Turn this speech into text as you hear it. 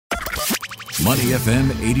Money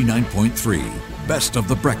FM 89.3, best of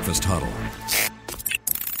the breakfast huddle.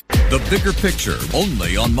 The bigger picture,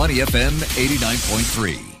 only on Money FM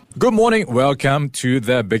 89.3. Good morning. Welcome to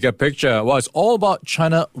the bigger picture. Well, it's all about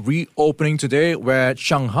China reopening today, where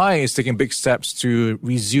Shanghai is taking big steps to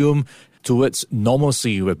resume towards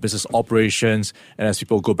normalcy with business operations and as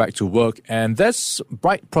people go back to work. And there's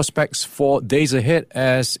bright prospects for days ahead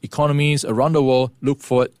as economies around the world look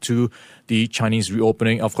forward to the Chinese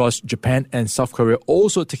reopening. Of course, Japan and South Korea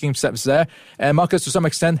also taking steps there. And markets, to some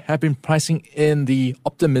extent, have been pricing in the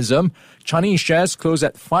optimism. Chinese shares closed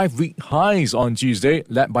at 5-week highs on Tuesday,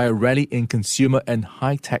 led by a rally in consumer and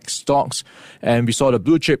high-tech stocks. And we saw the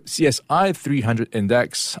blue-chip CSI 300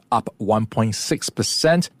 index up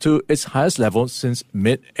 1.6% to its highest level since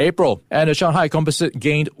mid-April. And the Shanghai Composite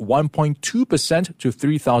gained 1.2% to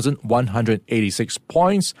 3,186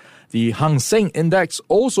 points. The Hang Seng Index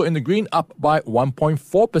also in the green, up by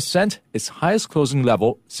 1.4%, its highest closing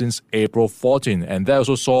level since April 14. And that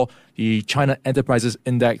also saw the China Enterprises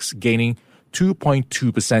Index gaining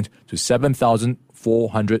 2.2% to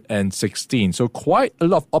 7,416. So quite a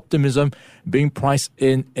lot of optimism being priced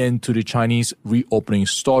into the Chinese reopening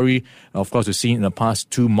story. Of course, we've seen in the past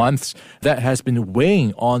 2 months that has been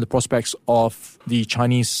weighing on the prospects of the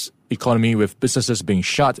Chinese economy, with businesses being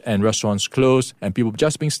shut and restaurants closed and people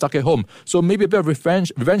just being stuck at home. So maybe a bit of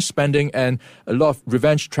revenge spending and a lot of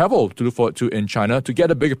revenge travel to look forward to in China. To get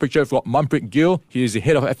a bigger picture, we've got Manpreet Gill. He is the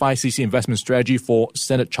head of FICC investment strategy for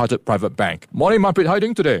Standard Chartered Private Bank. Morning, Manpreet. How are you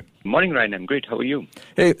doing today? Morning, Ryan. I'm great. How are you?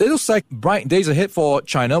 Hey, it looks like bright days ahead for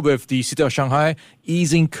China with the city of Shanghai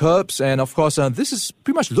easing curbs. And of course, this is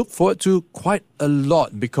pretty much looked forward to quite a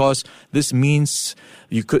lot because this means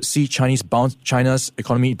you could see China's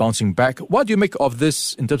economy bouncing back. What do you make of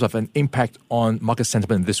this in terms of an impact on market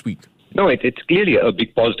sentiment this week? No, it's clearly a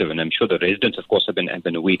big positive, and I'm sure the residents, of course, have been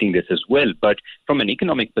awaiting this as well. But from an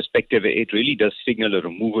economic perspective, it really does signal a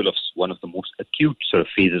removal of one of the most acute sort of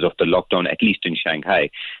phases of the lockdown, at least in Shanghai.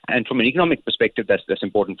 And from an economic perspective, that's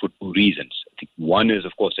important for two reasons. I think one is,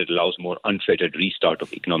 of course, it allows more unfettered restart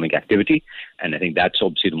of economic activity, and I think that's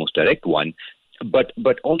obviously the most direct one. But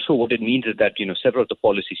also what it means is that, several of the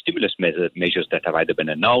policy stimulus measures that have either been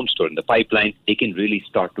announced or in the pipeline, they can really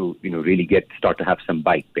start to have some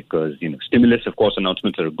bite because, stimulus, of course,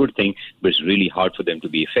 announcements are a good thing, but it's really hard for them to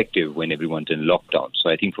be effective when everyone's in lockdown. So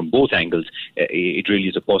I think from both angles, it really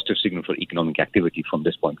is a positive signal for economic activity from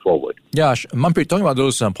this point forward. Yeah, Manpreet, talking about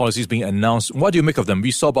those policies being announced, what do you make of them? We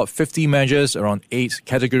saw about 50 measures around 8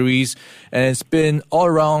 categories, and it's been all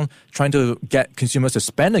around trying to get consumers to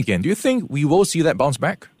spend again. Do you think we will see that bounce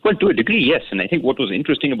back? Well, to a degree, yes. And I think what was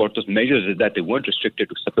interesting about those measures is that they weren't restricted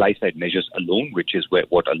to supply-side measures alone, which is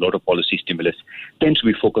what a lot of policy stimulus tends to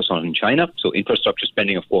be focused on in China. So infrastructure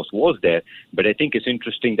spending, of course, was there. But I think it's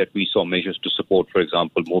interesting that we saw measures to support, for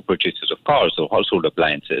example, more purchases of cars or household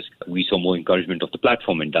appliances. We saw more encouragement of the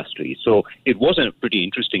platform industry. So it was a pretty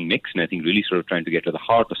interesting mix, and I think really sort of trying to get to the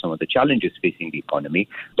heart of some of the challenges facing the economy.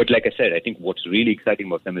 But like I said, I think what's really exciting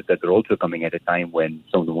about them is that they're also coming at a time when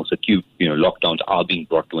some of the most acute, lockdowns are being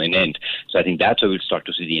brought to an end. So I think that's where we'll start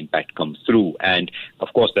to see the impact come through. And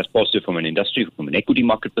of course, that's positive from an industry, from an equity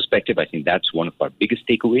market perspective. I think that's one of our biggest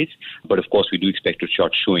takeaways. But of course, we do expect to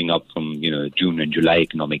start showing up from, June and July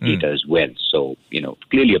economic data as well. So,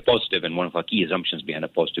 clearly a positive and one of our key assumptions behind a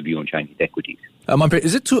positive view on Chinese equities. Manpreet,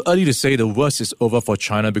 is it too early to say the worst is over for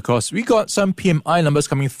China? Because we got some PMI numbers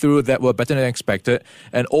coming through that were better than expected.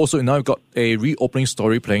 And also now we've got a reopening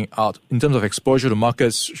story playing out. In terms of exposure to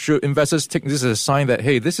markets, should investors take this as a sign that,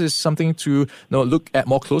 hey, this is something to look at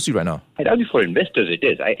more closely right now? I'd argue for investors it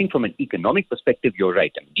is. I think from an economic perspective, you're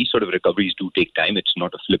right. I mean, these sort of recoveries do take time. It's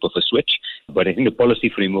not a flip of a switch. But I think the policy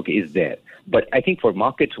framework is there. But I think for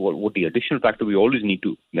markets, what the additional factor we always need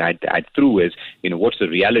to add through is, what's the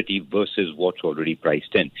reality versus what's already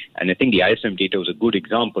priced in. And I think the ISM data was a good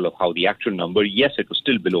example of how the actual number, yes, it was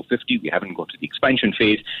still below 50. We haven't got to the expansion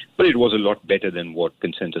phase, but it was a lot better than what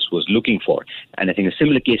consensus was looking for. And I think a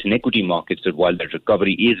similar case in equity markets, that while that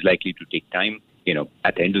recovery is likely to take time,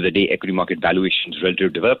 at the end of the day, equity market valuations relative to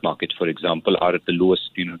developed markets, for example, are at the lowest,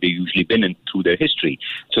 they've usually been in through their history.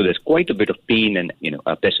 So there's quite a bit of pain and,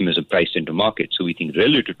 pessimism priced into markets. So we think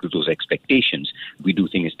relative to those expectations, we do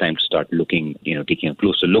think it's time to start looking, taking a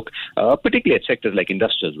closer look, particularly at sectors like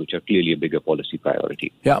industrials, which are clearly a bigger policy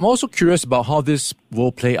priority. Yeah, I'm also curious about how this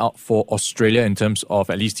will play out for Australia in terms of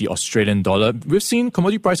at least the Australian dollar. We've seen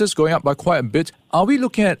commodity prices going up by quite a bit. Are we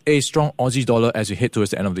looking at a strong Aussie dollar as we head towards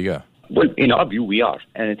the end of the year? Well, in our view, we are.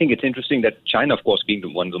 And I think it's interesting that China, of course, being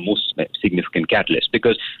one of the most significant catalysts,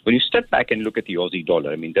 because when you step back and look at the Aussie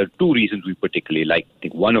dollar, I mean, there are two reasons we particularly like. I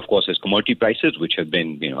think one, of course, is commodity prices, which have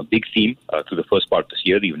been a big theme through the first part of this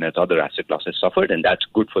year, even as other asset classes suffered, and that's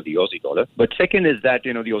good for the Aussie dollar. But second is that, the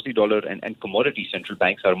Aussie dollar and commodity central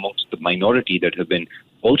banks are amongst the minority that have been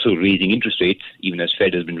also raising interest rates, even as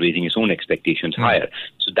Fed has been raising its own expectations higher.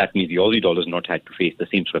 So that means the Aussie dollar has not had to face the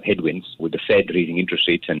same sort of headwinds with the Fed raising interest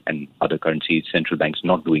rates and other currencies, central banks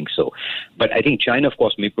not doing so. But I think China, of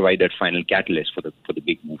course, may provide that final catalyst for the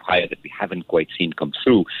big move higher that we haven't quite seen come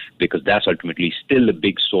through, because that's ultimately still a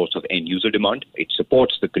big source of end user demand. It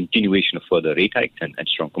supports the continuation of further rate hikes and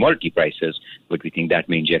strong commodity prices, but we think that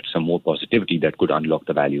may inject some more positivity that could unlock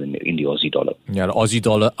the value in the Aussie dollar. Yeah, the Aussie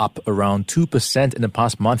dollar up around 2% in the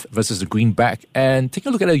past month versus the greenback. And take a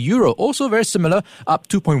look at the euro, also very similar, up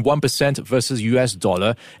 2.1% versus US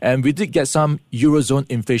dollar. And we did get some Eurozone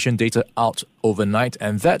inflation data out overnight,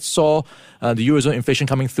 and that saw the Eurozone inflation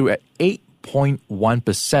coming through at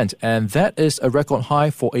 8.1%, and that is a record high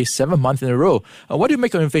for a 7th month in a row. What do you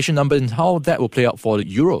make of inflation number and how that will play out for the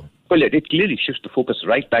euro? Well, it clearly shifts the focus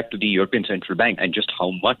right back to the European Central Bank and just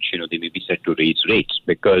how much, they may be set to raise rates.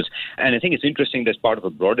 And I think it's interesting that's part of a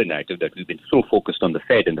broader narrative that we've been so focused on the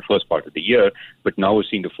Fed in the first part of the year, but now we're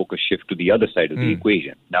seeing the focus shift to the other side of the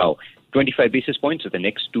equation. Now, 25 basis points at the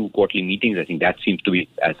next two quarterly meetings, I think that seems to be,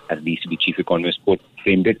 as the ECB chief economist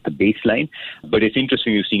framed it, the baseline. But it's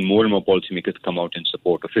interesting, you're seeing more and more policymakers come out in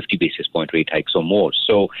support of 50 basis point rate hikes or more.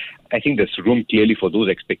 So I think there's room clearly for those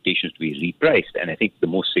expectations to be repriced. And I think the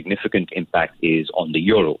most significant impact is on the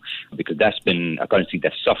euro, because that's been a currency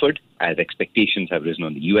that's suffered as expectations have risen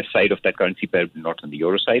on the US side of that currency pair, not on the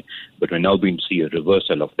euro side. But we're now going to see a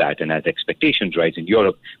reversal of that. And as expectations rise in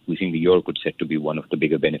Europe, we think the euro could set to be one of the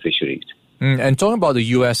bigger beneficiaries. And talking about the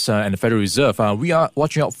US and the Federal Reserve, we are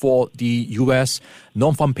watching out for the US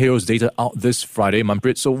non-farm payrolls data out this Friday,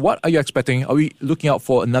 Manpreet. So what are you expecting? Are we looking out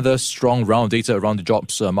for another strong round of data around the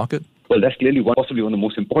jobs market? Well, that's clearly possibly one of the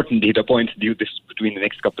most important data points due between the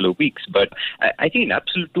next couple of weeks. But I think in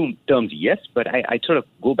absolute terms, yes. But I sort of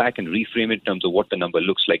go back and reframe it in terms of what the number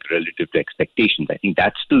looks like relative to expectations. I think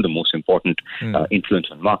that's still the most important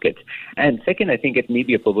influence on markets. And second, I think it may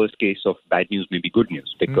be a perverse case of bad news may be good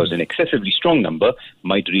news, because an excessively strong number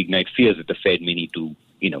might reignite fears that the Fed may need to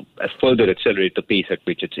further accelerate the pace at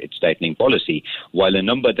which it's tightening policy, while a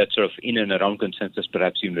number that's sort of in and around consensus,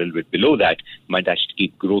 perhaps even a little bit below that, might actually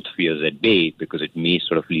keep growth fears at bay, because it may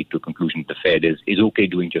sort of lead to a conclusion that the Fed is okay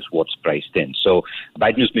doing just what's priced in. So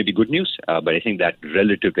bad news may be good news, but I think that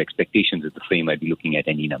relative to expectations is the frame I'd be looking at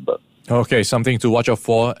any number. Okay, something to watch out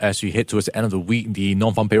for as we head towards the end of the week. The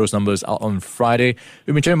non-farm payrolls numbers out on Friday.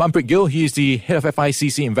 We've been chatting with Manpreet Gill. He is the head of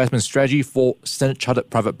FICC investment strategy for Standard Chartered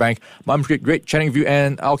Private Bank. Manpreet, great chatting with you,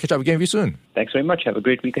 and I'll catch up again with you soon. Thanks very much. Have a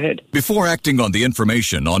great week ahead. Before acting on the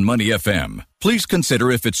information on Money FM, please consider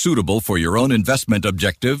if it's suitable for your own investment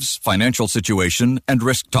objectives, financial situation, and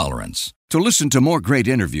risk tolerance. To listen to more great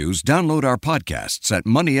interviews, download our podcasts at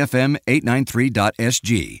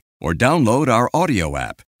moneyfm893.sg or download our audio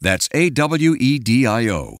app. That's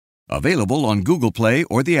AWEDIO. Available on Google Play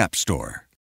or the App Store.